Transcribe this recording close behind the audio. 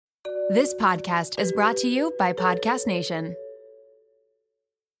This podcast is brought to you by Podcast Nation.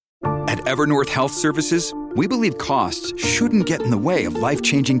 At Evernorth Health Services, we believe costs shouldn't get in the way of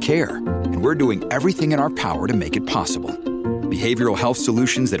life-changing care, and we're doing everything in our power to make it possible. Behavioral health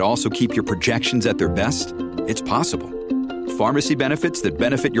solutions that also keep your projections at their best? It's possible. Pharmacy benefits that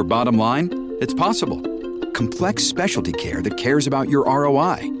benefit your bottom line? It's possible. Complex specialty care that cares about your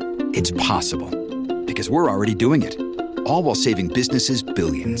ROI? It's possible. Because we're already doing it. All while saving businesses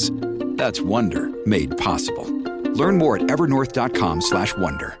billions. That's Wonder made possible. Learn more at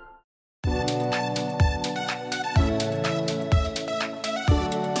evernorth.com/wonder.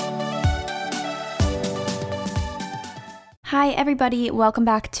 Hi everybody, welcome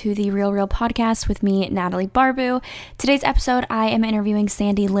back to the Real Podcast with me, Natalie Barbu. Today's episode, I am interviewing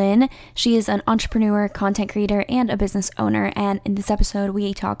Sandy Lynn. She is an entrepreneur, content creator, and a business owner. And in this episode,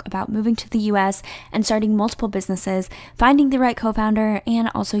 we talk about moving to the US and starting multiple businesses, finding the right co-founder, and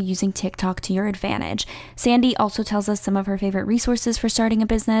also using TikTok to your advantage. Sandy also tells us some of her favorite resources for starting a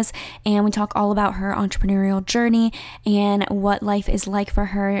business, and we talk all about her entrepreneurial journey and what life is like for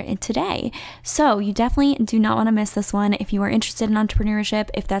her today. So you definitely do not want to miss this one. If you are interested in entrepreneurship,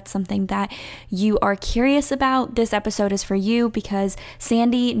 if that's something that you are curious about, this episode is for you because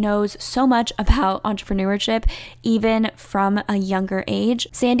Sandy knows so much about entrepreneurship, even from a younger age.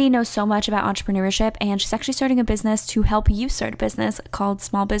 Sandy knows so much about entrepreneurship, and she's actually starting a business to help you start a business called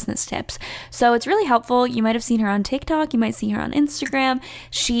Small Business Tips. So it's really helpful. You might have seen her on TikTok, you might see her on Instagram.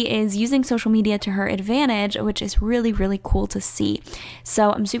 She is using social media to her advantage, which is really, really cool to see.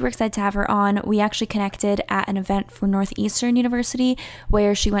 So I'm super excited to have her on. We actually connected at an event for Northeastern University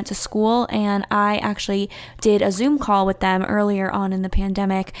where she went to school, and I actually did a Zoom call with them earlier on in the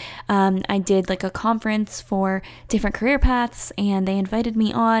pandemic. I did like a conference for different career paths, and they invited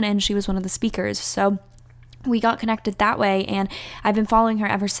me on, and she was one of the speakers. So we got connected that way, and I've been following her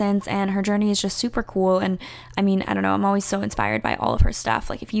ever since, and her journey is just super cool. And I mean, I don't know, I'm always so inspired by all of her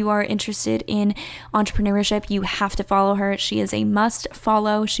stuff. Like, if you are interested in entrepreneurship, you have to follow her. She is a must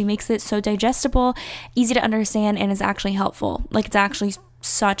follow. She makes it so digestible, easy to understand, and is actually helpful. Like, it's actually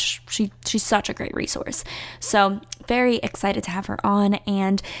she's such a great resource. So very excited to have her on.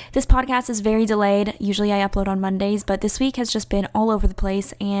 And this podcast is very delayed. Usually I upload on Mondays, but this week has just been all over the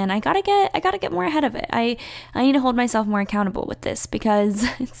place, and I gotta get more ahead of it. I need to hold myself more accountable with this because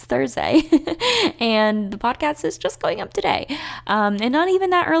it's Thursday and the podcast is just going up today, and not even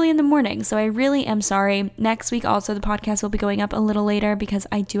that early in the morning. So I really am sorry. Next week also, the podcast will be going up a little later because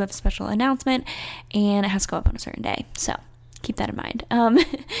I do have a special announcement and it has to go up on a certain day. So keep that in mind.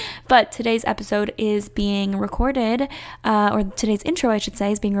 But today's episode is being recorded, or today's intro, I should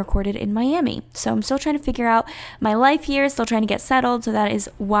say, is being recorded in Miami. So I'm still trying to figure out my life here, still trying to get settled. So that is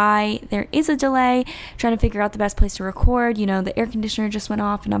why there is a delay, trying to figure out the best place to record. You know, the air conditioner just went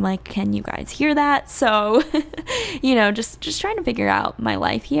off, and I'm like, can you guys hear that? So, you know, just trying to figure out my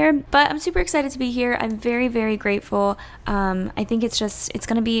life here. But I'm super excited to be here. I'm very, very grateful. I think it's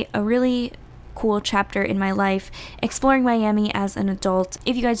going to be a really cool chapter in my life, exploring Miami as an adult.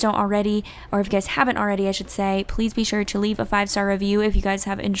 If you guys don't already, or if you guys haven't already, I should say, please be sure to leave a 5-star review if you guys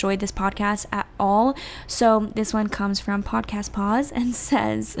have enjoyed this podcast at all. So this one comes from Podcast Pause and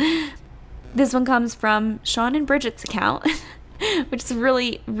says, this one comes from Sean and Bridget's account, which is a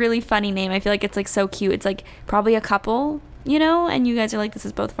really, really funny name. I feel like it's like so cute. It's like probably a couple, you know, and you guys are like, this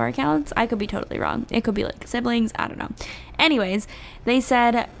is both of our accounts. I could be totally wrong. It could be like siblings. I don't know. Anyways, they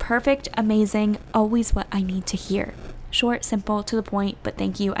said, perfect, amazing, always what I need to hear. Short, simple, to the point, but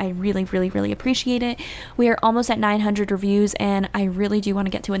thank you. I really, really, really appreciate it. We are almost at 900 reviews, and I really do want to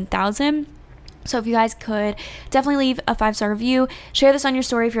get to 1,000. So if you guys could definitely leave a 5-star review, share this on your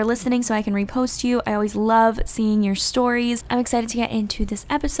story if you're listening so I can repost you. I always love seeing your stories. I'm excited to get into this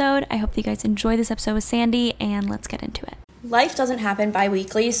episode. I hope that you guys enjoy this episode with Sandy, and let's get into it. Life doesn't happen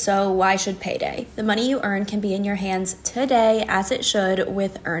bi-weekly, so why should payday? The money you earn can be in your hands today, as it should,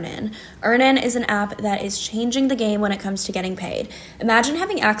 with Earnin. Earnin is an app that is changing the game when it comes to getting paid. Imagine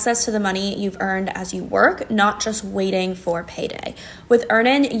having access to the money you've earned as you work, not just waiting for payday. With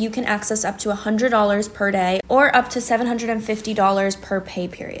Earnin, you can access up to $100 per day or up to $750 per pay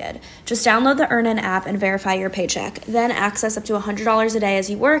period. Just download the Earnin app and verify your paycheck. Then access up to $100 a day as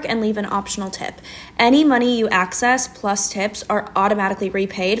you work and leave an optional tip. Any money you access plus tips are automatically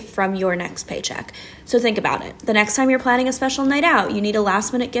repaid from your next paycheck. So think about it. The next time you're planning a special night out, you need a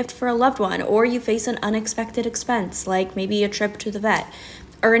last minute gift for a loved one, or you face an unexpected expense, like maybe a trip to the vet.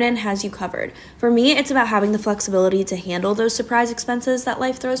 Earnin has you covered. For me, it's about having the flexibility to handle those surprise expenses that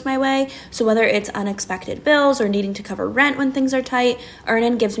life throws my way. So whether it's unexpected bills or needing to cover rent when things are tight,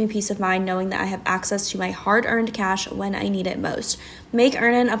 Earnin gives me peace of mind knowing that I have access to my hard-earned cash when I need it most. Make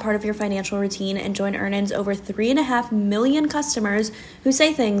Earnin a part of your financial routine and join Earnin's over 3.5 million customers who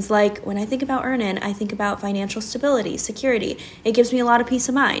say things like, when I think about Earnin, I think about financial stability, security. It gives me a lot of peace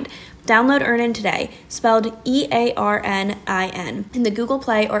of mind. Download Earnin today, spelled EARNIN, in the Google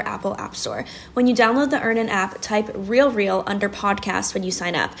Play or Apple App Store. When you download the Earnin app, type Real Real under podcast when you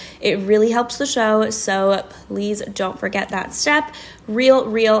sign up. It really helps the show, so please don't forget that step. Real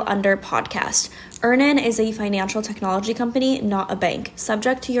Real under podcast. Earnin is a financial technology company, not a bank.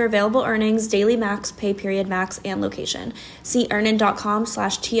 Subject to your available earnings, daily max, pay period max, and location. See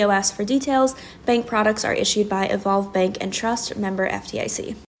earnin.com/TOS for details. Bank products are issued by Evolve Bank and Trust, member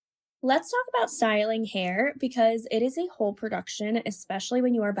FDIC. Let's talk about styling hair because it is a whole production, especially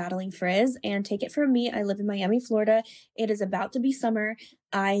when you are battling frizz. And take it from me, I live in Miami, Florida. It is about to be summer.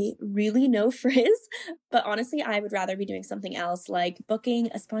 I really know frizz, but honestly, I would rather be doing something else like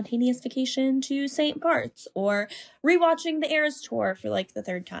booking a spontaneous vacation to St. Bart's or rewatching the Eras Tour for like the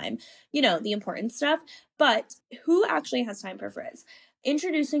third time. You know, the important stuff. But who actually has time for frizz?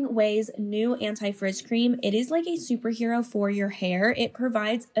 Introducing Ouai's new anti-frizz cream. It is like a superhero for your hair. It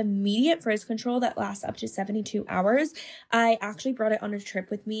provides immediate frizz control that lasts up to 72 hours. I actually brought it on a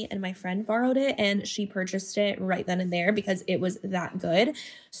trip with me and my friend borrowed it and she purchased it right then and there because it was that good.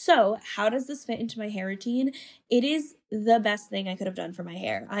 So how does this fit into my hair routine? It is the best thing I could have done for my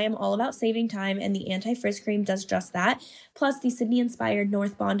hair. I am all about saving time and the anti-frizz cream does just that. Plus the Sydney-inspired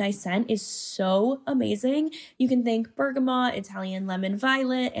North Bondi scent is so amazing. You can thank bergamot, Italian lemon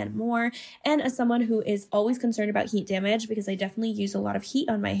violet, and more. And as someone who is always concerned about heat damage because I definitely use a lot of heat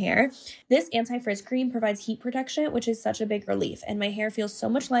on my hair, this anti-frizz cream provides heat protection, which is such a big relief, and my hair feels so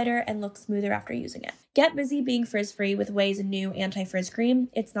much lighter and looks smoother after using it. Get busy being frizz-free with Ouai's new anti-frizz cream.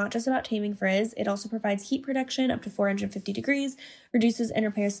 It's not just about taming frizz, it also provides heat protection up to 450 degrees, reduces and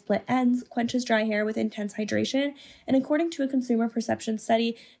repairs split ends, quenches dry hair with intense hydration, and according to a consumer perception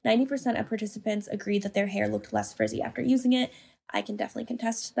study, 90% of participants agreed that their hair looked less frizzy after using it. I can definitely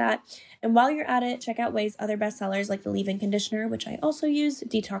contest to that. And while you're at it, check out Ouai's other bestsellers like the leave-in conditioner, which I also use,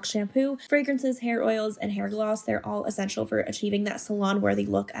 detox shampoo, fragrances, hair oils, and hair gloss. They're all essential for achieving that salon-worthy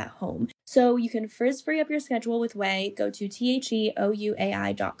look at home. So you can frizz-free up your schedule with Ouai. Go to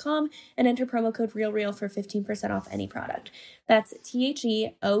THEOUAI.com and enter promo code REALREAL for 15% off any product. That's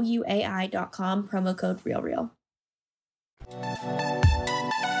THEOUAI.com, promo code REALREAL.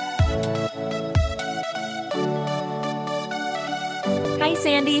 Hi,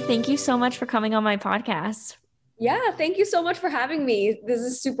 Sandy. Thank you so much for coming on my podcast. Yeah, thank you so much for having me. This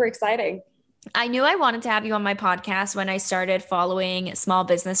is super exciting. I knew I wanted to have you on my podcast when I started following small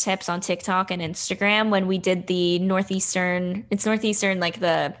business tips on TikTok and Instagram when we did the Northeastern, like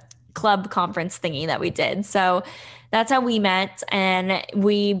the club conference thingy that we did. So that's how we met, and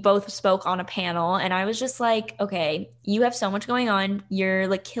we both spoke on a panel, and I was just like, okay, you have so much going on. You're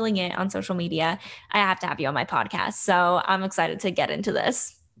like killing it on social media. I have to have you on my podcast. So I'm excited to get into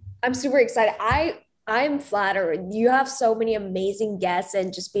this. I'm super excited. I'm flattered. You have so many amazing guests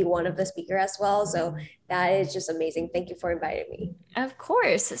and just be one of the speaker as well. So that is just amazing. Thank you for inviting me. Of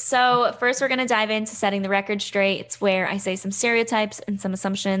course. So first we're going to dive into setting the record straight. It's where I say some stereotypes and some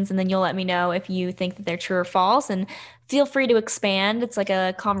assumptions, and then you'll let me know if you think that they're true or false, and feel free to expand. It's like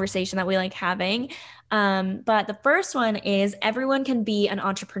a conversation that we like having. But the first one is everyone can be an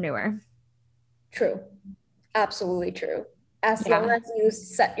entrepreneur. True. Absolutely true. As long as you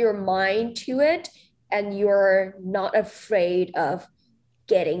set your mind to it and you're not afraid of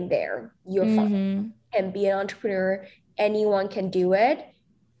getting there, you're fine. And be an entrepreneur. Anyone can do it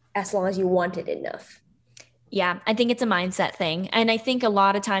as long as you want it enough. Yeah, I think it's a mindset thing. And I think a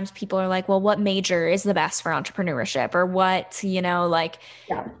lot of times people are like, well, what major is the best for entrepreneurship? Or what,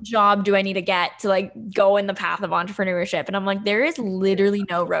 job do I need to get to like go in the path of entrepreneurship? And I'm like, there is literally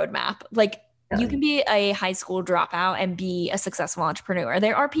no roadmap. Like you can be a high school dropout and be a successful entrepreneur.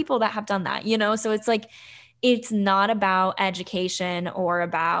 There are people that have done that, so it's like, it's not about education or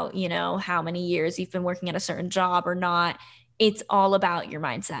about, how many years you've been working at a certain job or not. It's all about your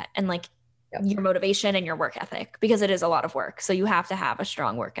mindset and like your motivation and your work ethic, because it is a lot of work. So you have to have a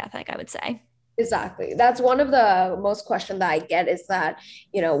strong work ethic, I would say. Exactly. That's one of the most questions that I get is that,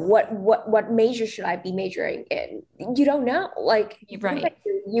 what major should I be majoring in? You don't know. Like, right.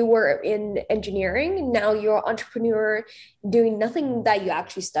 You were in engineering, now you're an entrepreneur doing nothing that you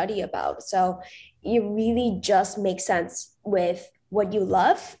actually study about. So it really just makes sense with what you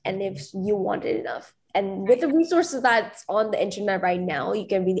love and if you want it enough. And with the resources that's on the internet right now, you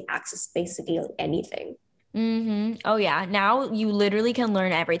can really access basically anything. Oh yeah. Now you literally can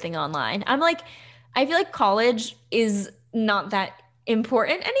learn everything online. I feel like college is not that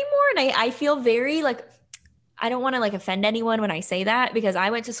important anymore. And I feel very like, I don't want to like offend anyone when I say that, because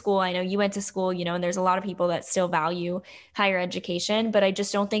I went to school, I know you went to school, and there's a lot of people that still value higher education, but I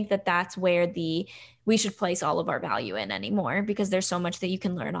just don't think that that's where we should place all of our value in anymore, because there's so much that you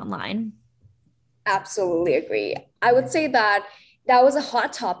can learn online. Absolutely agree. I would say that was a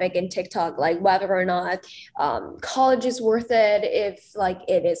hot topic in TikTok, like whether or not college is worth it, if like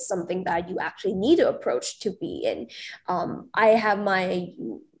it is something that you actually need to approach to be in. I have my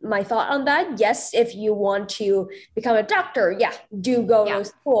thought on that. Yes, if you want to become a doctor, yeah, do go to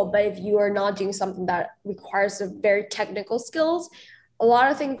school. But if you are not doing something that requires a very technical skills, a lot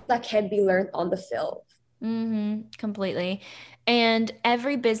of things that can be learned on the field. Completely. And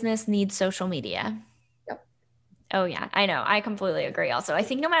every business needs social media. Yep. Oh yeah, I know. I completely agree also. I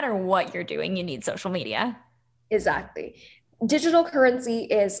think no matter what you're doing, you need social media. Exactly. Digital currency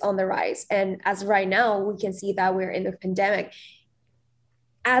is on the rise. And as right now, we can see that we're in the pandemic.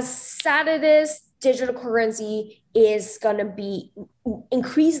 As sad it is, digital currency is going to be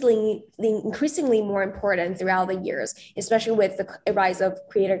increasingly more important throughout the years, especially with the rise of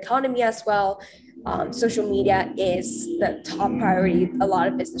creator economy as well. Social media is the top priority a lot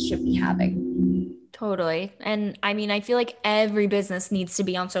of business should be having. Totally. And I mean, I feel like every business needs to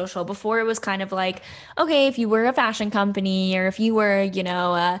be on social. Before it was kind of like, okay, if you were a fashion company or if you were,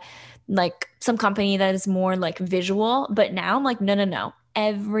 like some company that is more like visual, but now I'm like, no.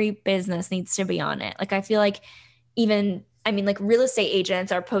 Every business needs to be on it. Like, I feel like like real estate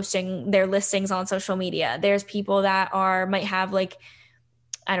agents are posting their listings on social media. There's people that might have like,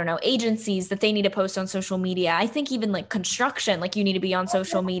 I don't know, agencies that they need to post on social media. I think even like construction, like you need to be on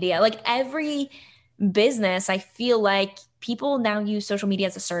social media. Like every business, I feel like people now use social media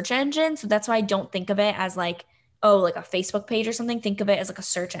as a search engine. So that's why I don't think of it as like, oh, like a Facebook page or something. Think of it as like a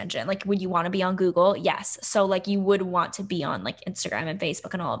search engine. Like, would you want to be on Google? Yes. So like you would want to be on like Instagram and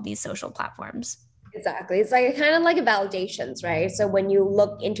Facebook and all of these social platforms. Exactly. It's like kind of like validations, right? So when you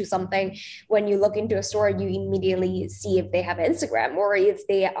look into something, when you look into a store, you immediately see if they have Instagram or if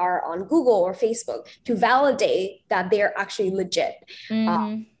they are on Google or Facebook to validate that they're actually legit.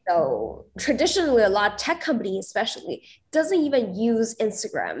 So traditionally, a lot of tech companies, especially, doesn't even use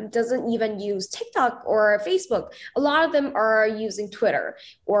Instagram, doesn't even use TikTok or Facebook. A lot of them are using Twitter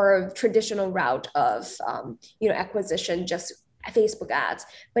or traditional route of, acquisition, just Facebook ads.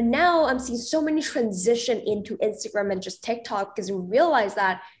 But now I'm seeing so many transition into Instagram and just TikTok because we realize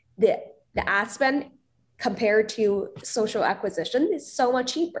that the ad spend compared to social acquisition is so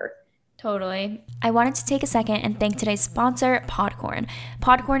much cheaper. Totally. I wanted to take a second and thank today's sponsor, Podcorn.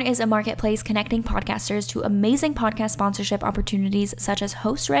 Podcorn is a marketplace connecting podcasters to amazing podcast sponsorship opportunities such as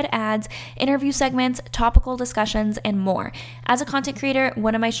host-read ads, interview segments, topical discussions, and more. As a content creator,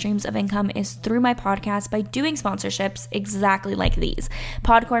 one of my streams of income is through my podcast by doing sponsorships exactly like these.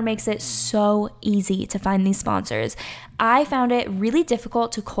 Podcorn makes it so easy to find these sponsors. I found it really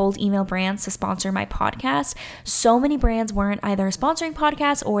difficult to cold email brands to sponsor my podcast. So many brands weren't either sponsoring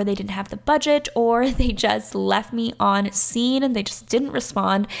podcasts or they didn't have the budget or they just left me on scene and they just didn't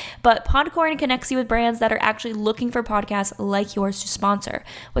respond. But Podcorn connects you with brands that are actually looking for podcasts like yours to sponsor.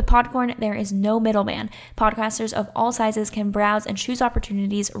 With Podcorn, there is no middleman. Podcasters of all sizes can browse and choose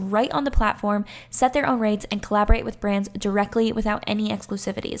opportunities right on the platform, set their own rates, and collaborate with brands directly without any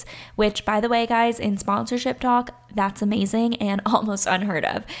exclusivities. Which, by the way, guys, in sponsorship talk, that's amazing and almost unheard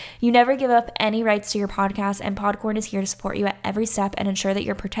of. You never give up any rights to your podcast, and Podcorn is here to support you at every step and ensure that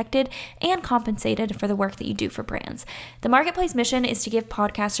you're protected and compensated for the work that you do for brands. The marketplace mission is to give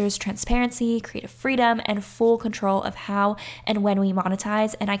podcasters transparency, creative freedom, and full control of how and when we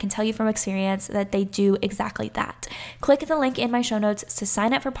monetize, and I can tell you from experience that they do exactly that. Click the link in my show notes to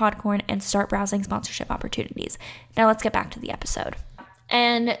sign up for Podcorn and start browsing sponsorship opportunities. Now let's get back to the episode.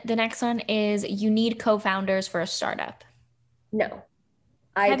 And the next one is you need co-founders for a startup. No,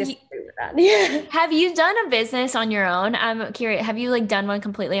 I disagree with that. Have you done a business on your own? I'm curious. Have you like done one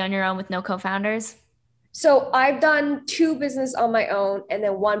completely on your own with no co-founders? So I've done 2 business on my own and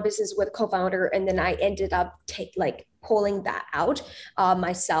then 1 business with co-founder. And then I ended up pulling that out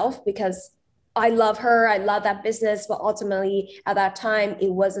myself because I love her. I love that business. But ultimately at that time,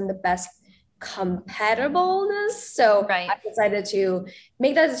 it wasn't the best compatibleness. So I decided to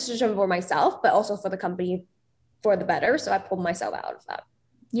make that decision for myself, but also for the company for the better. So I pulled myself out of that.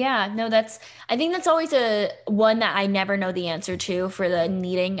 Yeah, no, I think that's always a one that I never know the answer to for the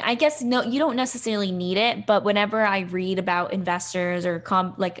needing. I guess, no, you don't necessarily need it, but whenever I read about investors or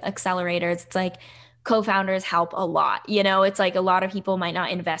accelerators, it's like co-founders help a lot. It's like a lot of people might not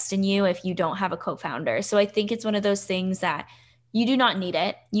invest in you if you don't have a co-founder. So I think it's one of those things that you do not need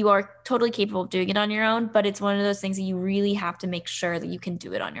it. You are totally capable of doing it on your own, but it's one of those things that you really have to make sure that you can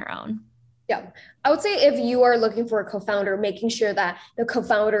do it on your own. Yeah, I would say if you are looking for a co-founder, making sure that the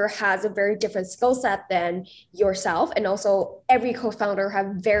co-founder has a very different skill set than yourself, and also every co-founder have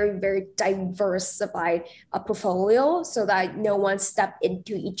very, very diversified portfolio, so that no one step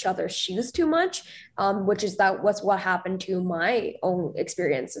into each other's shoes too much. Which is that what's what happened to my own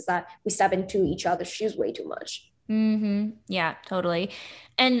experience is that we step into each other's shoes way too much. Yeah, totally.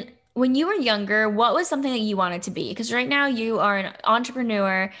 And when you were younger, what was something that you wanted to be? Because right now you are an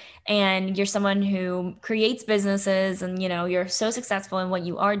entrepreneur and you're someone who creates businesses and, you're so successful in what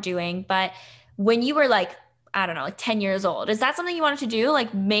you are doing. But when you were like, I don't know, like 10 years old, is that something you wanted to do?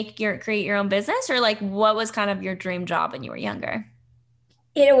 Like create your own business, or like what was kind of your dream job when you were younger?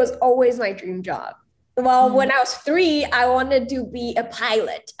 It was always my dream job. Well, when I was 3, I wanted to be a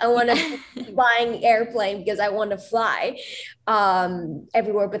pilot. I wanted to be flying airplane because I want to fly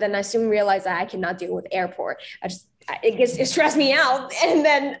everywhere. But then I soon realized that I cannot deal with airport. It stressed me out.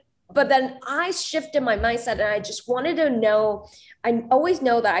 But then I shifted my mindset and I just wanted to know. I always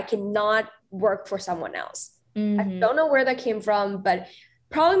know that I cannot work for someone else. I don't know where that came from, but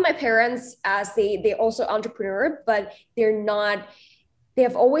probably my parents, as they also entrepreneur, but they're not. They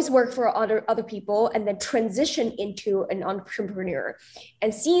have always worked for other people and then transition into an entrepreneur.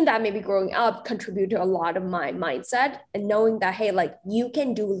 And seeing that maybe growing up contributed to a lot of my mindset, and knowing that, hey, like you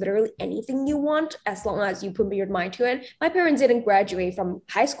can do literally anything you want as long as you put your mind to it. My parents didn't graduate from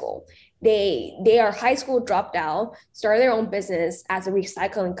high school. They are high school dropped out, started their own business as a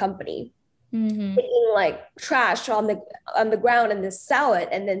recycling company. Taking like trash on the ground and then sell it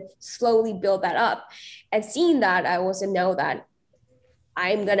and then slowly build that up. And seeing that, I also know that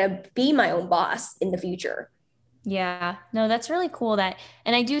I'm going to be my own boss in the future. Yeah, no, that's really cool and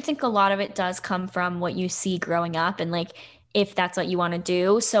I do think a lot of it does come from what you see growing up and like, if that's what you want to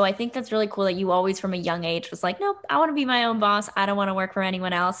do. So I think that's really cool that you always from a young age was like, nope, I want to be my own boss. I don't want to work for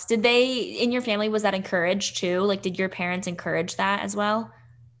anyone else. Did they, in your family, was that encouraged too? Like, did your parents encourage that as well?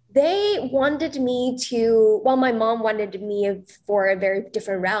 They wanted me to, well, my mom wanted me for a very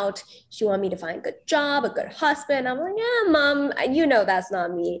different route. She wanted me to find a good job, a good husband. I'm like, yeah, mom, that's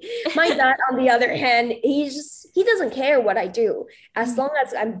not me. My dad, on the other hand, he doesn't care what I do. As long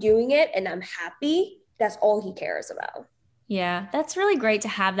as I'm doing it and I'm happy, that's all he cares about. Yeah, that's really great to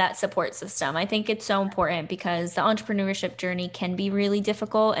have that support system. I think it's so important because the entrepreneurship journey can be really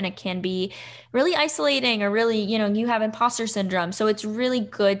difficult and it can be really isolating, or really, you have imposter syndrome. So it's really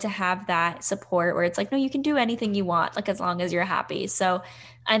good to have that support where it's like, no, you can do anything you want, like as long as you're happy. So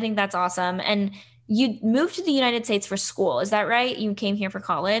I think that's awesome. And you moved to the United States for school. Is that right? You came here for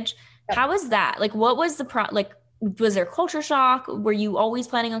college. Yep. How was that? Like, what was was there culture shock? Were you always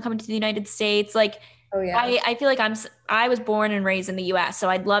planning on coming to the United States? Like, Oh yeah. I feel like I was born and raised in the US, so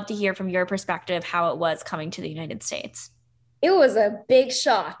I'd love to hear from your perspective how it was coming to the United States. It was a big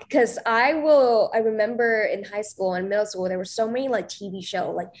shock because I remember in high school and middle school, there were so many like TV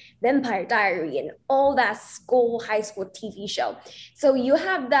show, like Vampire Diary and all that high school TV show. So you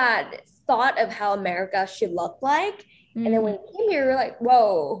have that thought of how America should look like. And then when you came here, you're like,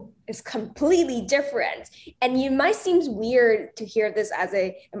 whoa, it's completely different. And you might seem weird to hear this as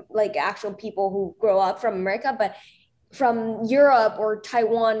like actual people who grow up from America, but from Europe or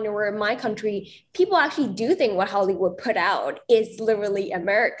Taiwan or my country, people actually do think what Hollywood put out is literally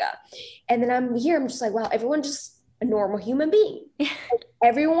America. And then I'm here, I'm just like, wow, everyone's just a normal human being.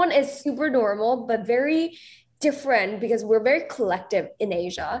 Everyone is super normal, but very different because we're very collective in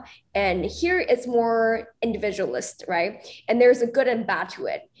Asia. And here it's more individualist, right? And there's a good and bad to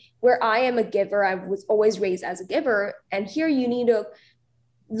it. Where I am a giver, I was always raised as a giver. And here you need to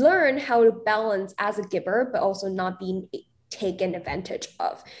learn how to balance as a giver, but also not being taken advantage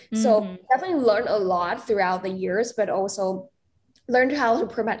of. So definitely learned a lot throughout the years, but also learned how to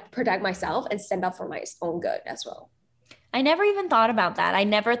protect myself and stand up for my own good as well. I never even thought about that. I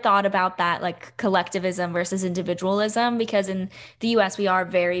never thought about that, like collectivism versus individualism, because in the US, we are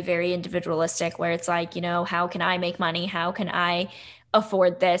very, very individualistic, where it's like, how can I make money? How can I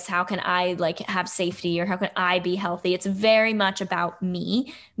afford this? How can I like have safety, or how can I be healthy? It's very much about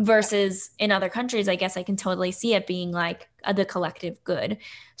me versus in other countries, I guess I can totally see it being like the collective good.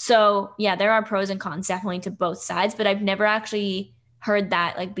 So yeah, there are pros and cons definitely to both sides, but I've never actually heard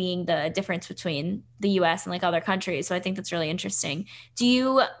that like being the difference between the US and like other countries. So I think that's really interesting. Do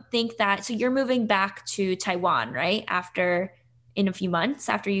you think that, so you're moving back to Taiwan, right? In a few months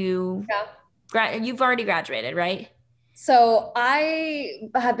after you've already graduated, right? So I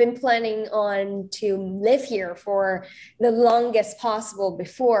have been planning on to live here for the longest possible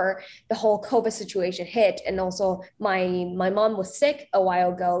before the whole COVID situation hit. And also my mom was sick a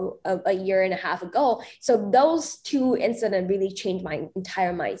while ago, a year and a half ago. So those two incidents really changed my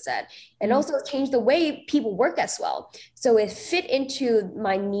entire mindset and also changed the way people work as well. So it fit into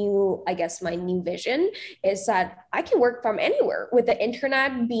my new, I guess, my new vision is that I can work from anywhere with the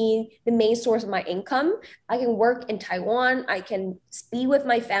internet being the main source of my income. I can work in Taiwan. I can be with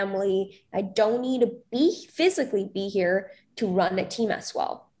my family. I don't need to be physically be here to run a team as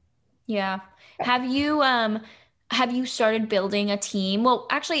well. Yeah. Have you started building a team? Well,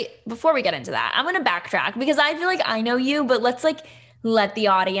 actually, before we get into that, I'm going to backtrack because I feel like I know you, but let's like let the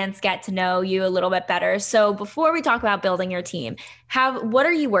audience get to know you a little bit better. So before we talk about building your team, what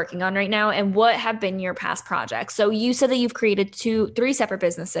are you working on right now and what have been your past projects? So you said that you've created three separate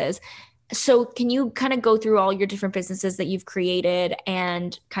businesses. So can you kind of go through all your different businesses that you've created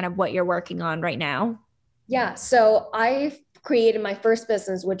and kind of what you're working on right now? Yeah, so I've created my first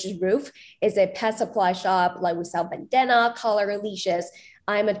business, which is Roof. It's a pet supply shop. Like we sell bandana, collar, leashes.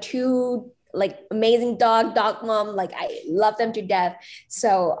 I'm a two like amazing dog mom. Like I love them to death.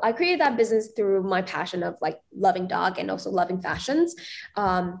 So I created that business through my passion of like loving dog and also loving fashions.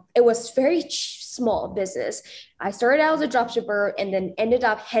 It was very small business. I started out as a dropshipper and then ended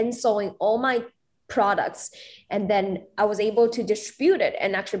up hand sewing all my products, and then I was able to distribute it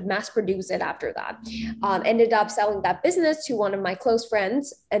and actually mass produce it after that. Ended up selling that business to one of my close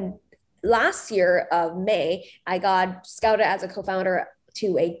friends, and last year of May I got scouted as a co-founder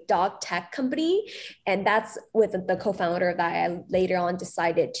to a dog tech company, and that's with the co-founder that I later on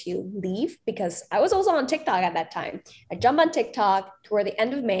decided to leave because I was also on TikTok at that time. I jumped on TikTok toward the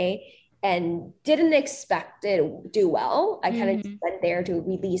end of May and didn't expect it to do well. I kind of went there to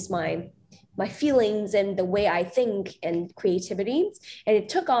release my feelings and the way I think and creativity. And it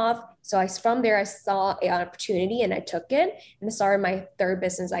took off. So from there, I saw an opportunity and I took it and started my third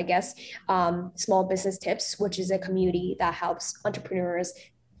business, I guess, Small Business Tips, which is a community that helps entrepreneurs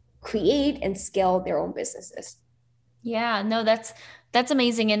create and scale their own businesses. Yeah, no, that's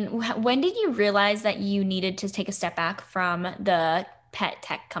amazing. And when did you realize that you needed to take a step back from the pet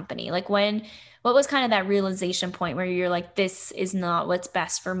tech company? Like what was kind of that realization point where you're like, this is not what's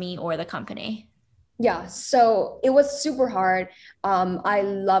best for me or the company? Yeah, so it was super hard. I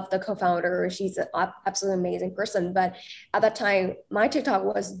love the co-founder. She's an absolutely amazing person. But at that time, my TikTok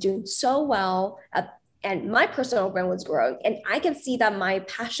was doing so well and my personal brand was growing. And I can see that my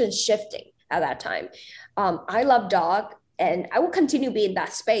passion shifting at that time. I love dog and I will continue to be in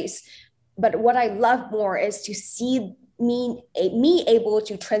that space. But what I love more is to see me able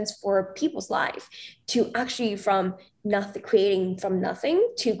to transform people's life to actually from nothing, creating from nothing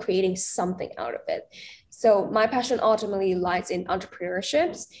to creating something out of it. So my passion ultimately lies in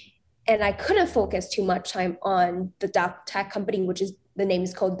entrepreneurships, and I couldn't focus too much time on the dog tech company, which is the name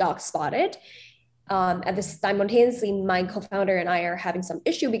is called Dog Spotted. At this simultaneously, my co-founder and I are having some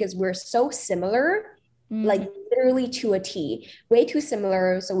issue because we're so similar, like literally to a T, way too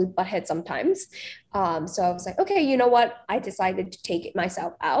similar. So we butt heads sometimes. So I was like, okay, you know what? I decided to take it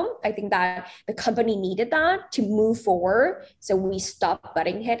myself out. I think that the company needed that to move forward. So we stopped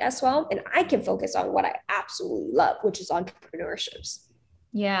butting head as well. And I can focus on what I absolutely love, which is entrepreneurships.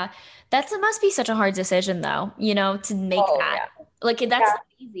 Yeah, must be such a hard decision though, to make that. Yeah. Like that's not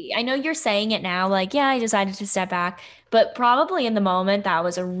easy. I know you're saying it now, like, yeah, I decided to step back, but probably in the moment that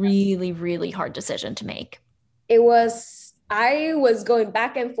was a really, really hard decision to make. I was going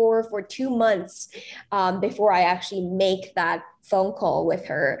back and forth for 2 months before I actually make that phone call with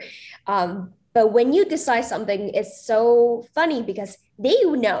her. But when you decide something, it's so funny because they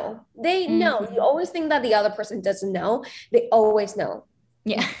know. You always think that the other person doesn't know. They always know.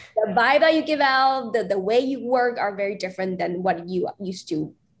 Yeah. The vibe that you give out, the way you work are very different than what you used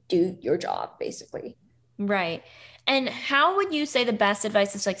to do your job, basically. Right. And how would you say the best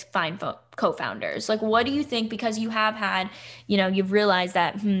advice is like find co-founders? Like, what do you think? Because you have had, you've realized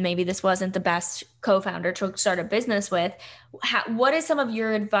that maybe this wasn't the best co-founder to start a business with. What is some of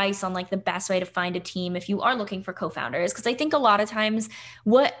your advice on like the best way to find a team if you are looking for co-founders? Because I think a lot of times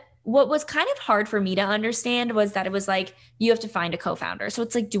what was kind of hard for me to understand was that it was like, you have to find a co-founder. So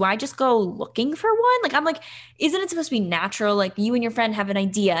it's like, do I just go looking for one? Like, I'm like, isn't it supposed to be natural? Like you and your friend have an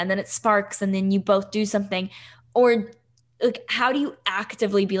idea and then it sparks and then you both do something. Or like, how do you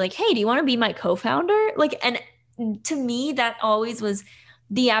actively be like, hey, do you want to be my co-founder? Like, and to me, that always was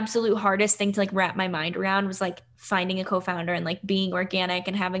the absolute hardest thing to like wrap my mind around was like finding a co-founder and like being organic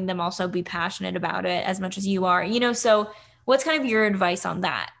and having them also be passionate about it as much as you are, so what's kind of your advice on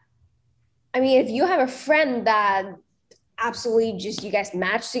that? I mean, if you have a friend that absolutely just you guys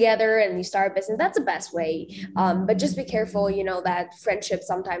match together and you start a business. That's the best way. But just be careful, that friendship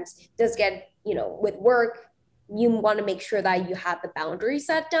sometimes does get, with work, you want to make sure that you have the boundaries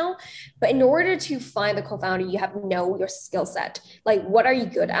set down. But in order to find the co-founder, you have to know your skill set. Like, what are you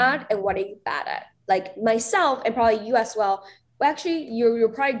good at and what are you bad at? Like myself, and probably you as well. Well, actually, you're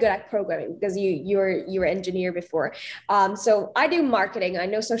probably good at programming because you're an engineer before. So I do marketing. I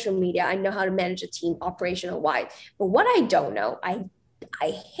know social media. I know how to manage a team operational wide. But what I don't know, I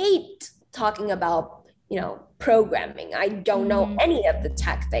hate talking about programming. I don't know any of the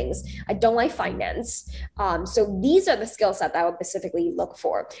tech things. I don't like finance. So these are the skill set that I would specifically look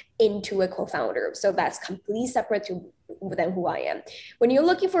for into a co-founder. So that's completely separate than who I am. When you're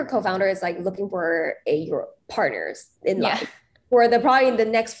looking for a co-founder, it's like looking for your partners in life. For probably in the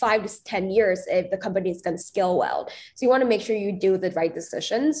next 5 to 10 years, if the company is going to scale well. So you want to make sure you do the right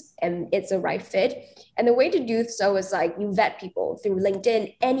decisions and it's a right fit. And the way to do so is like you vet people through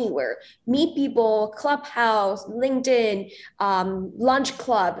LinkedIn, anywhere, meet people, Clubhouse, LinkedIn, lunch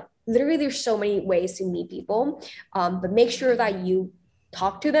club. Literally, there's so many ways to meet people, but make sure that you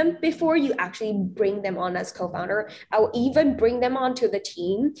talk to them before you actually bring them on as co-founder. I will even bring them onto the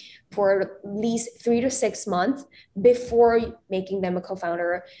team for at least 3 to 6 months before making them a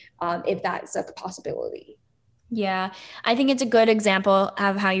co-founder, if that's a possibility. Yeah, I think it's a good example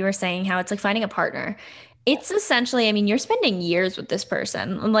of how you were saying how it's like finding a partner. It's essentially, I mean, you're spending years with this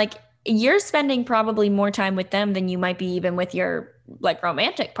person. Like, you're spending probably more time with them than you might be even with your like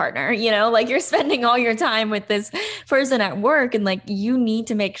romantic partner, like you're spending all your time with this person at work, and like you need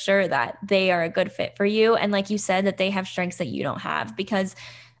to make sure that they are a good fit for you. And like you said, that they have strengths that you don't have, because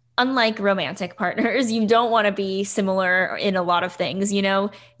unlike romantic partners, you don't want to be similar in a lot of things.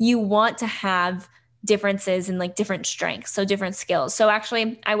 You want to have differences and like different strengths, so different skills. So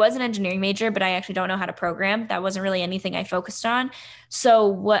actually, I was an engineering major, but I actually don't know how to program. That wasn't really anything I focused on. So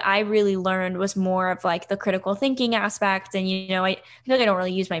what I really learned was more of like the critical thinking aspect. And, I feel like I don't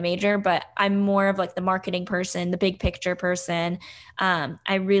really use my major, but I'm more of like the marketing person, the big picture person.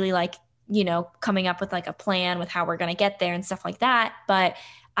 I really like, coming up with like a plan with how we're going to get there and stuff like that. But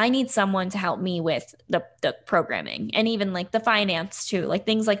I need someone to help me with the programming and even like the finance too, like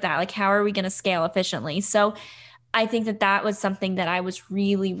things like that. Like, how are we going to scale efficiently? So I think that was something that I was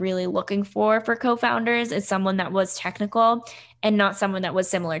really, really looking for co-founders, is someone that was technical and not someone that was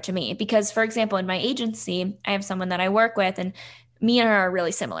similar to me. Because, for example, in my agency, I have someone that I work with, and me and her are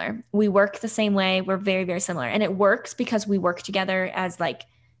really similar. We work the same way. We're very, very similar. And it works because we work together as like,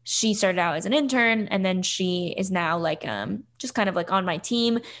 she started out as an intern, and then she is now like just kind of like on my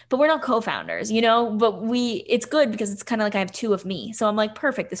team, but we're not co-founders, but it's good because it's kind of like I have two of me. So I'm like,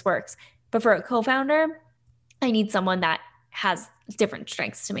 perfect, this works. But for a co-founder, I need someone that has different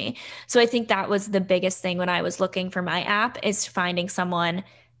strengths to me. So I think that was the biggest thing when I was looking for my app, is finding someone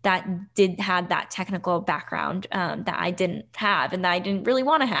that had that technical background that I didn't have and that I didn't really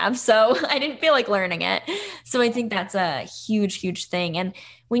want to have. So I didn't feel like learning it. So I think that's a huge, huge thing. And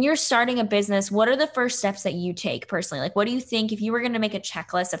when you're starting a business, what are the first steps that you take personally? Like, what do you think, if you were going to make a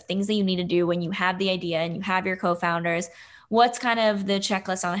checklist of things that you need to do when you have the idea and you have your co-founders, what's kind of the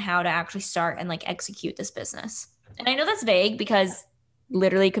checklist on how to actually start and like execute this business? And I know that's vague because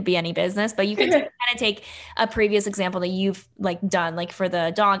literally could be any business, but you can kind of take a previous example that you've like done, like for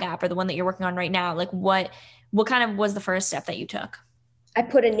the dog app or the one that you're working on right now. Like what kind of was the first step that you took? I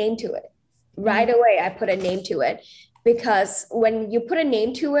put a name to it right away. I put a name to it because when you put a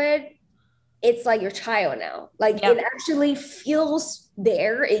name to it, it's like your child now. Like It actually feels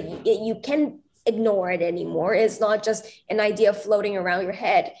there. You can ignore it anymore. It's not just an idea floating around your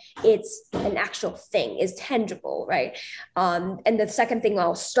head. It's an actual thing. It's tangible, right? And the second thing,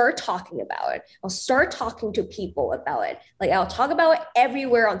 I'll start talking about it. I'll start talking to people about it. Like, I'll talk about it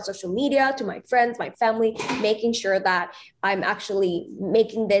everywhere on social media, to my friends, my family, making sure that I'm actually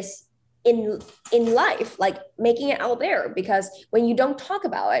making this in life, like making it out there, because when you don't talk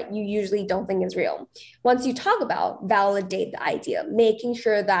about it, you usually don't think it's real. Once you talk about, validate the idea, making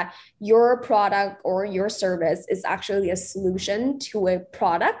sure that your product or your service is actually a solution to a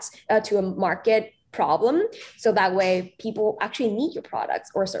product, to a market problem. So that way people actually need your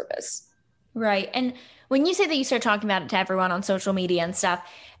products or service. Right. And when you say that you start talking about it to everyone on social media and stuff,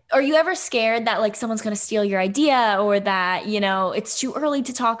 are you ever scared that like someone's going to steal your idea, or that, it's too early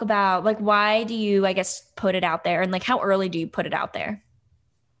to talk about? Like, why do you, I guess, put it out there? And like, how early do you put it out there?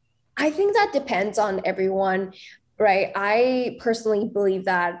 I think that depends on everyone, right? I personally believe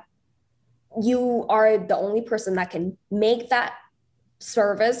that you are the only person that can make that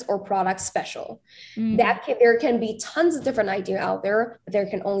service or product special. There can be tons of different ideas out there, but there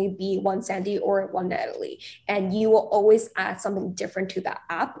can only be one Sandy or one Natalie, and you will always add something different to that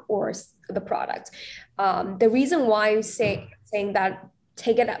app or the product. The reason why I'm saying that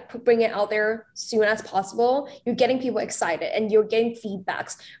bring it out there soon as possible, you're getting people excited and you're getting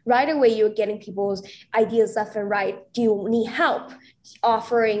feedbacks right away. You're getting people's ideas left and right. Do you need help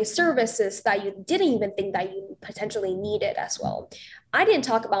offering services that you didn't even think that you potentially needed as well? I didn't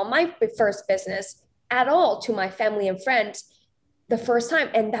talk about my first business at all to my family and friends the first time.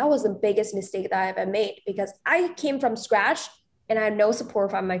 And that was the biggest mistake that I ever made, because I came from scratch and I had no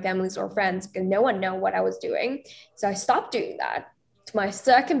support from my families or friends because no one knew what I was doing. So I stopped doing that. To my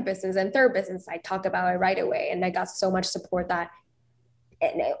second business and third business, I talked about it right away. And I got so much support that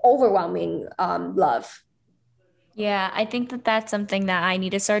and overwhelming love. Yeah, I think that that's something that I need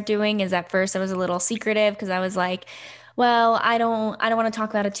to start doing. Is at first I was a little secretive because I was like, well, I don't want to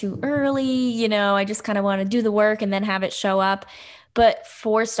talk about it too early. You know, I just kind of want to do the work and then have it show up. But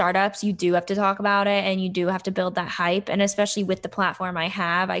for startups, you do have to talk about it and you do have to build that hype. And especially with the platform I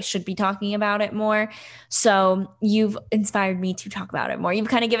have, I should be talking about it more. So you've inspired me to talk about it more. You've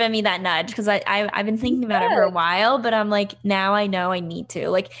kind of given me that nudge because I've been thinking about it for a while, but I'm like, now I know I need to.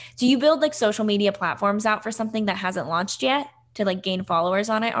 Like, do you build like social media platforms out for something that hasn't launched yet to like gain followers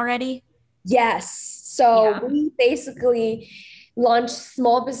on it already? Yes. So we basically launched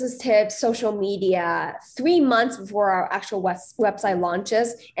Small Business Tips social media 3 months before our actual website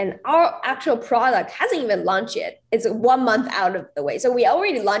launches, and our actual product hasn't even launched yet. It's 1 month out of the way. So we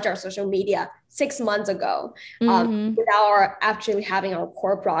already launched our social media 6 months ago without actually having our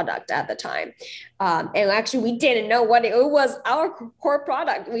core product at the time. And actually, we didn't know what it was our core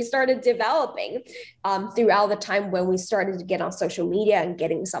product. We started developing throughout the time when we started to get on social media and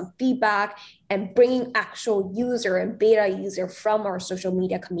getting some feedback and bringing actual user and beta user from our social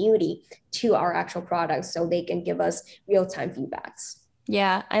media community to our actual products so they can give us real-time feedbacks.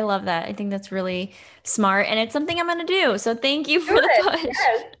 Yeah, I love that. I think that's really smart and it's something I'm going to do. So thank you for the push.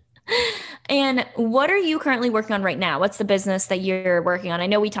 Yes. And what are you currently working on right now? What's the business that you're working on? I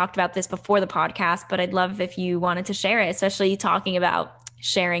know we talked about this before the podcast, but I'd love if you wanted to share it, especially talking about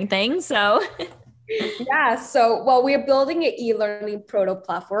sharing things. So yeah, so we're building an e-learning proto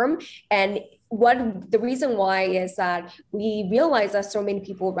platform, and the reason why is that we realize that so many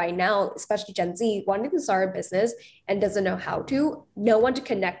people right now, especially Gen Z, wanting to start a business and doesn't know how to, no one to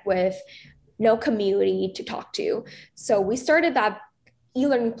connect with, no community to talk to. So we started that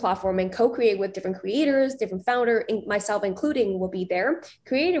e-learning platform and co-create with different creators, different founder, myself including, will be there,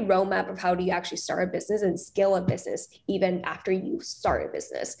 create a roadmap of how do you actually start a business and scale a business even after you start a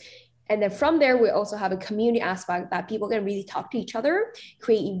business. And then from there, we also have a community aspect that people can really talk to each other,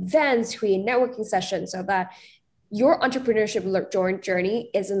 create events, create networking sessions so that your entrepreneurship journey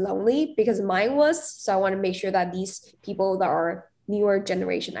isn't lonely, because mine was. So I want to make sure that these people that are newer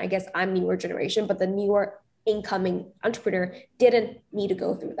generation, I guess I'm newer generation, but the newer incoming entrepreneur didn't need to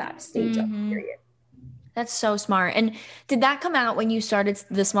go through that stage of the period. That's so smart. And did that come out when you started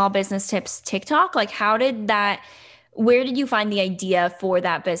the Small Business Tips TikTok? Like where did you find the idea for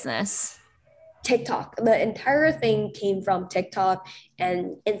that business? TikTok. The entire thing came from TikTok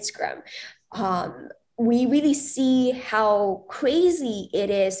and Instagram. We really see how crazy it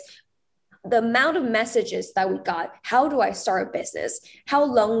is, the amount of messages that we got. How do I start a business? How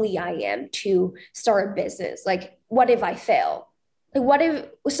lonely I am to start a business. Like, what if I fail? Like,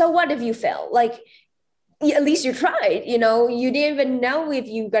 what if you fail? Like, at least you tried, you didn't even know if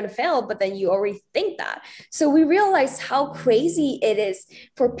you're going to fail, but then you already think that. So we realized how crazy it is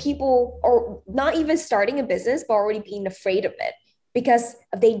for people, or not even starting a business, but already being afraid of it because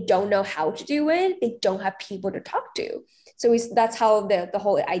they don't know how to do it. They don't have people to talk to. So that's how the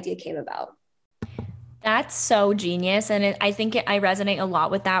whole idea came about. That's so genius. And I think I resonate a lot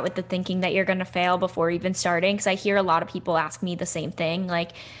with that, with the thinking that you're going to fail before even starting. Because I hear a lot of people ask me the same thing.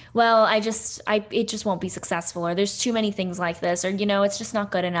 Like, well, it just won't be successful, or there's too many things like this, or, it's just not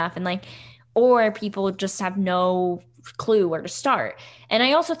good enough. And or people just have no clue where to start. And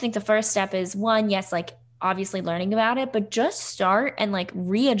I also think the first step is yes, obviously learning about it, but just start and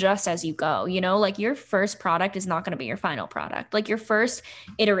readjust as you go. Your first product is not going to be your final product. Your first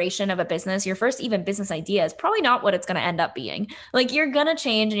iteration of a business, your first even business idea is probably not what it's going to end up being. You're going to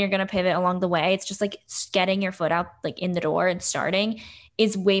change and you're going to pivot along the way. It's just getting your foot out in the door and starting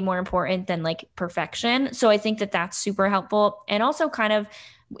is way more important than perfection. So I think that that's super helpful. And also kind of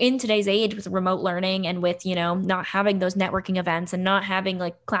in today's age with remote learning and with, not having those networking events and not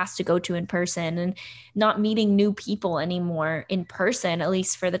having class to go to in person and not meeting new people anymore in person, at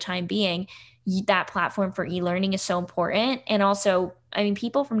least for the time being, that platform for e-learning is so important. And also, I mean,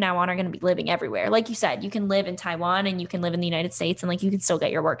 people from now on are going to be living everywhere. Like you said, you can live in Taiwan and you can live in the United States and like you can still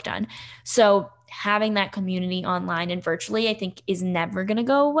get your work done. So having that community online and virtually, I think is never going to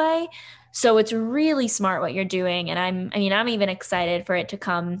go away. So it's really smart what you're doing. And I'm even excited for it to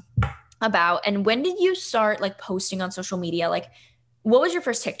come about. And when did you start like posting on social media? Like, what was your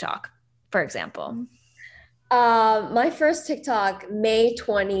first TikTok, for example? My first TikTok, May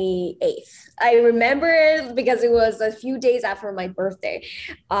 28th. I remember it because it was a few days after my birthday.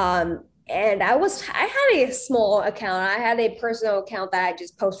 And I had a small account. I had a personal account that I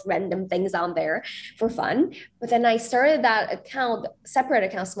just post random things on there for fun. But then I started that account, separate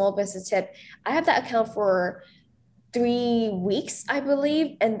account, small business tip. I have that account for 3 weeks, I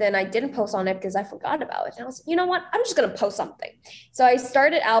believe. And then I didn't post on it because I forgot about it. And I was, you know what? I'm just going to post something. So I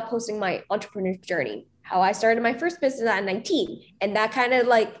started out posting my entrepreneur journey, how I started my first business at 19. And that kind of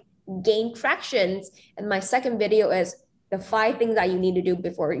like gained tractions. And my second video is the 5 things that you need to do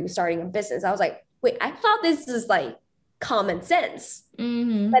before you starting a business. I was like, wait, I thought this is like common sense.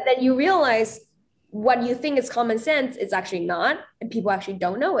 Mm-hmm. But then you realize what you think is common sense is actually not, and people actually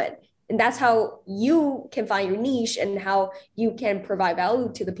don't know it. And that's how you can find your niche and how you can provide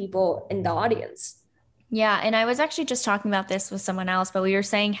value to the people in the audience. Yeah. And I was actually just talking about this with someone else, but we were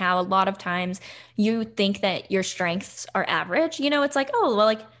saying how a lot of times you think that your strengths are average. You know, it's like, oh, well,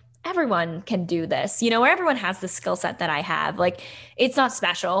 like everyone can do this, you know, or everyone has the skill set that I have. Like it's not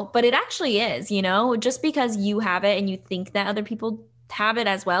special, but it actually is, you know, just because you have it and you think that other people have it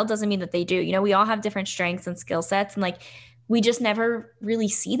as well doesn't mean that they do. You know, we all have different strengths and skill sets, and like we just never really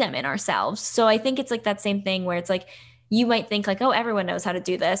see them in ourselves. So I think it's like that same thing where it's like, you might think like, oh, everyone knows how to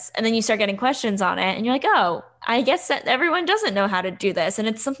do this. And then you start getting questions on it and you're like, oh, I guess that everyone doesn't know how to do this. And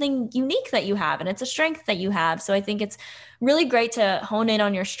it's something unique that you have and it's a strength that you have. So I think it's really great to hone in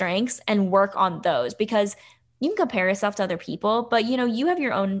on your strengths and work on those, because you can compare yourself to other people, but you know, you have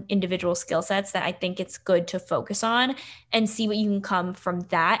your own individual skill sets that I think it's good to focus on and see what you can come from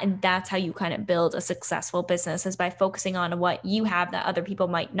that. And that's how you kind of build a successful business, is by focusing on what you have that other people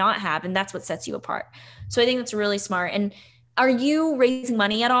might not have. And that's what sets you apart. So I think that's really smart. And are you raising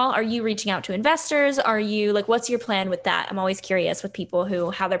money at all? Are you reaching out to investors? Are you like, what's your plan with that? I'm always curious with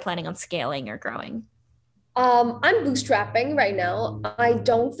people how they're planning on scaling or growing. I'm bootstrapping right now. I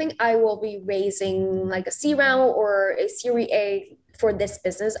don't think I will be raising like a C round or a Series A for this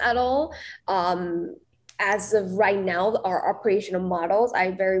business at all. As of right now, our operational models,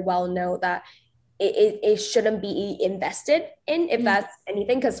 I very well know that it shouldn't be invested in, if that's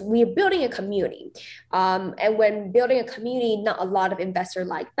anything, because we're building a community. And when building a community, not a lot of investors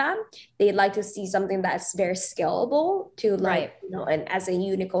like that. They like to see something that's very scalable to like, right, you know, and as a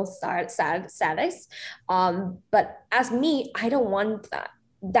unicorn status. But as me, I don't want that.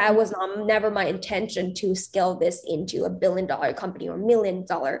 That was never my intention to scale this into $1 billion company or $1 million,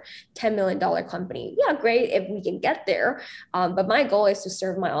 $10 million company. Yeah, great if we can get there. But my goal is to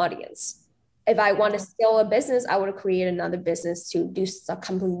serve my audience. If I want to scale a business, I would create another business to do a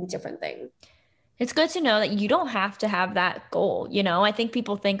completely different thing. It's good to know that you don't have to have that goal. You know, I think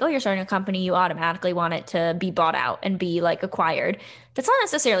people think, oh, you're starting a company, you automatically want it to be bought out and be like acquired. That's not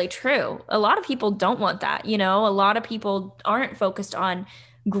necessarily true. A lot of people don't want that. You know, a lot of people aren't focused on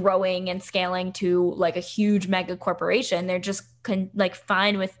growing and scaling to like a huge mega corporation. They're just like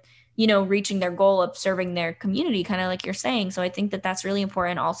fine with, you know, reaching their goal of serving their community, kind of like you're saying. So I think that that's really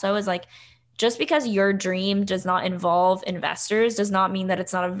important also, is like, just because your dream does not involve investors does not mean that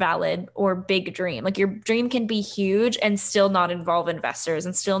it's not a valid or big dream. Like your dream can be huge and still not involve investors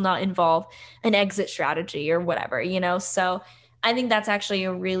and still not involve an exit strategy or whatever, you know? So I think that's actually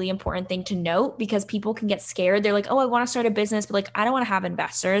a really important thing to note, because people can get scared. They're like, oh, I want to start a business, but like, I don't want to have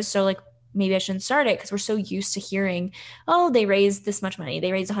investors. So like, maybe I shouldn't start it, because we're so used to hearing, oh, they raised this much money.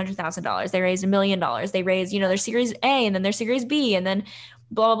 They raised $100,000. They raised $1 million. They raised, you know, their Series A and then their Series B and then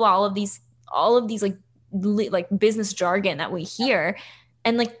blah, blah, blah, all of these like business jargon that we hear.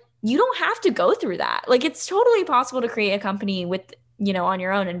 And like, you don't have to go through that. Like, it's totally possible to create a company with, you know, on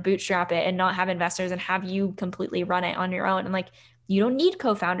your own and bootstrap it and not have investors and have you completely run it on your own. And like, you don't need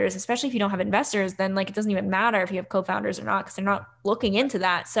co-founders, especially if you don't have investors. Then like, it doesn't even matter if you have co-founders or not, because they're not looking into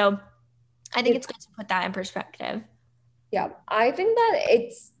that. So I think it's good to put that in perspective. Yeah, I think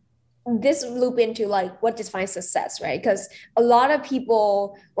that this loop into like what defines success, right? Because a lot of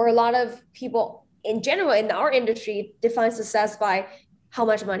people in general in our industry define success by how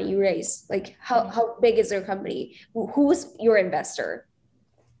much money you raise, like how big is your company, who's your investor,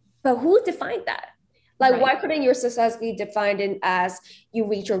 but who defined that? Like, right. Why couldn't your success be defined in as you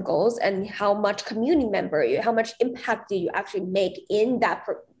reach your goals and how much community member how much impact do you actually make in that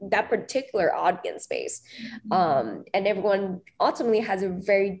that particular audience base. And everyone ultimately has a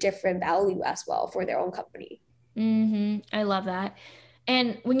very different value as well for their own company. I love that.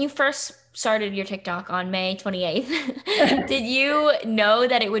 And when you first started your TikTok on May 28th, did you know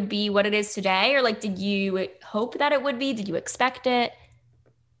that it would be what it is today? Or like, did you hope that it would be? Did you expect it?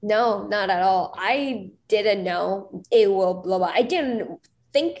 No, not at all. I didn't know it will blow up. I didn't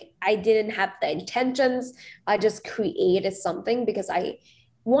have the intentions. I just created something because I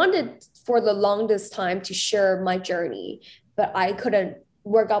wanted for the longest time to share my journey, but I couldn't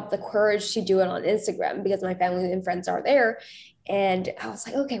work up the courage to do it on Instagram because my family and friends are there. And I was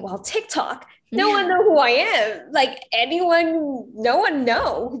like, okay, well, TikTok, no one know who I am. Like no one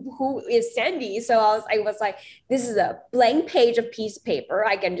know who is Sandy. So I was like, this is a blank page of piece of paper.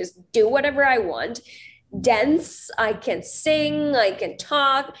 I can just do whatever I want. Dance, I can sing, I can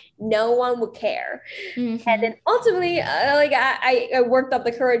talk. No one would care. And then ultimately, I worked up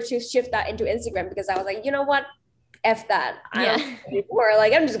the courage to shift that into Instagram because I was like, you know what? F that.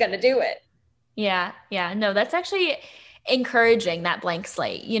 I'm just gonna do it. Yeah. No, that's actually encouraging, that blank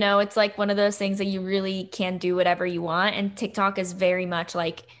slate. It's like one of those things that you really can do whatever you want. And TikTok is very much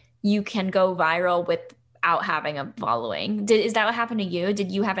like you can go viral without having a following. Is that what happened to you?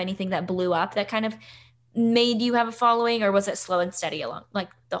 Did you have anything that blew up that kind of made you have a following, or was it slow and steady along like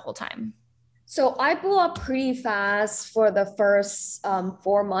the whole time? So I blew up pretty fast for the first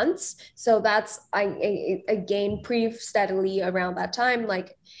 4 months. So I gained pretty steadily around that time.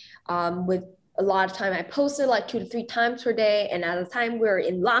 With a lot of time, I posted like 2 to 3 times per day. And at the time we were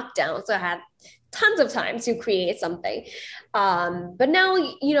in lockdown, so I had tons of time to create something. But now,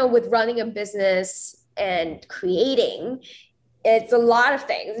 with running a business and creating, it's a lot of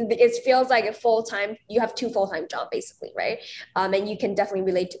things. It feels like you have 2 full-time jobs basically, right? And you can definitely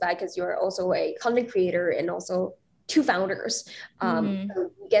relate to that because you're also a content creator and also 2 founders. So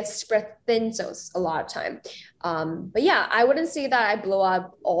you get spread thin, so it's a lot of time. But yeah, I wouldn't say that I blow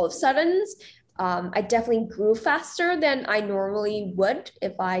up all of a sudden. I definitely grew faster than I normally would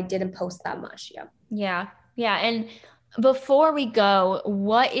if I didn't post that much. Yeah. And before we go,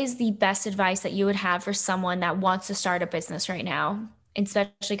 what is the best advice that you would have for someone that wants to start a business right now,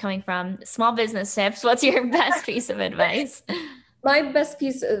 especially coming from Small Business Tips? What's your best piece of advice? My best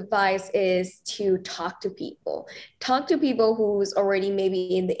piece of advice is to talk to people who's already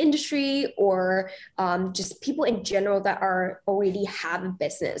maybe in the industry or just people in general that already have a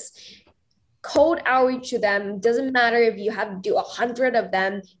business. Cold outreach to them. Doesn't matter if you have to do 100 of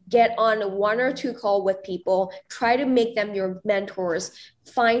them. Get on 1 or 2 call with people. Try to make them your mentors.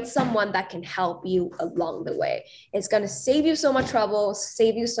 Find someone that can help you along the way. It's going to save you so much trouble,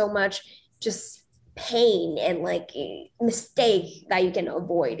 save you so much just pain and like mistake that you can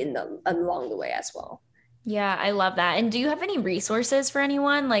avoid along the way as well. Yeah, I love that. And do you have any resources for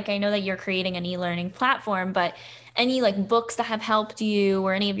anyone? Like, I know that you're creating an e-learning platform, but any like books that have helped you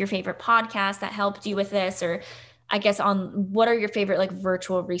or any of your favorite podcasts that helped you with this, or I guess what are your favorite like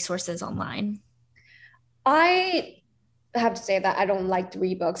virtual resources online? I have to say that I don't like to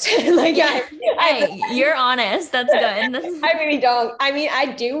read books. Hey, you're honest. That's good. I really don't. I mean,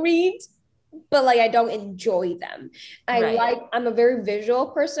 I do read, but like I don't enjoy them. I'm a very visual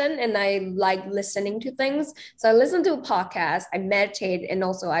person and I like listening to things. So I listen to a podcast, I meditate, and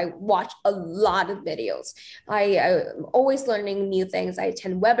also I watch a lot of videos. I'm always learning new things. I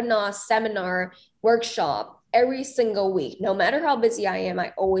attend webinars, seminar, workshop every single week. No matter how busy I am,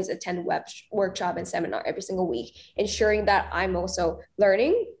 I always attend workshop and seminar every single week, ensuring that I'm also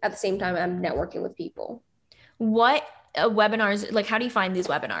learning at the same time I'm networking with people. What webinars, like how do you find these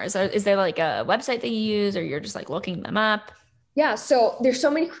webinars? Is there like a website that you use, or you're just like looking them up? Yeah, so there's so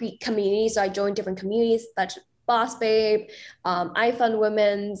many communities. So I joined different communities such as Boss Babe, iFund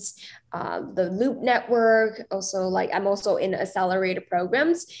Women's, the Loop Network. Also, like I'm also in accelerator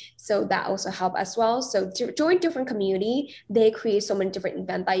programs, so that also help as well. So to join different community, they create so many different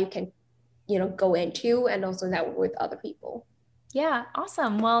events that you can, go into and also network with other people. Yeah,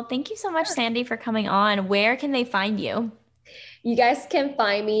 awesome. Well, thank you so much, Sandy, for coming on. Where can they find you? You guys can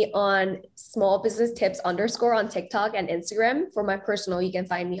find me on Small Business Tips _ on TikTok and Instagram. For my personal, you can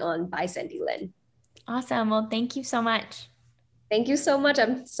find me on by Sandy Lin. Awesome. Well, thank you so much. Thank you so much.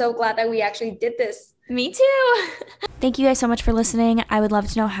 I'm so glad that we actually did this. Me too. Thank you guys so much for listening. I would love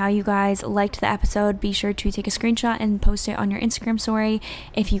to know how you guys liked the episode. Be sure to take a screenshot and post it on your Instagram story.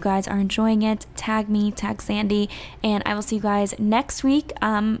 If you guys are enjoying it, tag me, tag Sandy, and I will see you guys next week.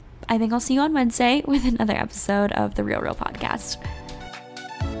 I think I'll see you on Wednesday with another episode of the Real Podcast.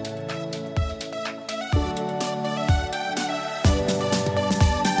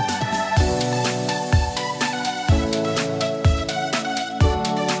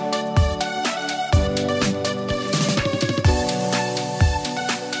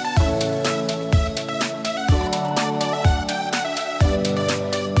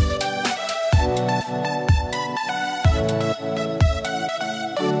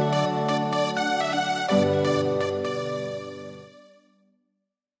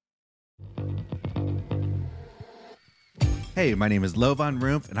 Hey, my name is Lovan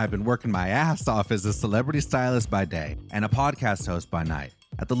Rumpf, and I've been working my ass off as a celebrity stylist by day and a podcast host by night.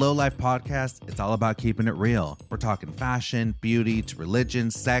 At the Low Life Podcast, it's all about keeping it real. We're talking fashion, beauty, to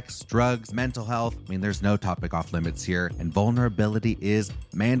religion, sex, drugs, mental health. I mean, there's no topic off limits here, and vulnerability is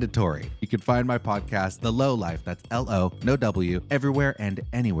mandatory. You can find my podcast, The Low Life, that's L-O, no W, everywhere and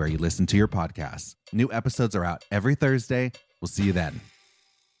anywhere you listen to your podcasts. New episodes are out every Thursday. We'll see you then.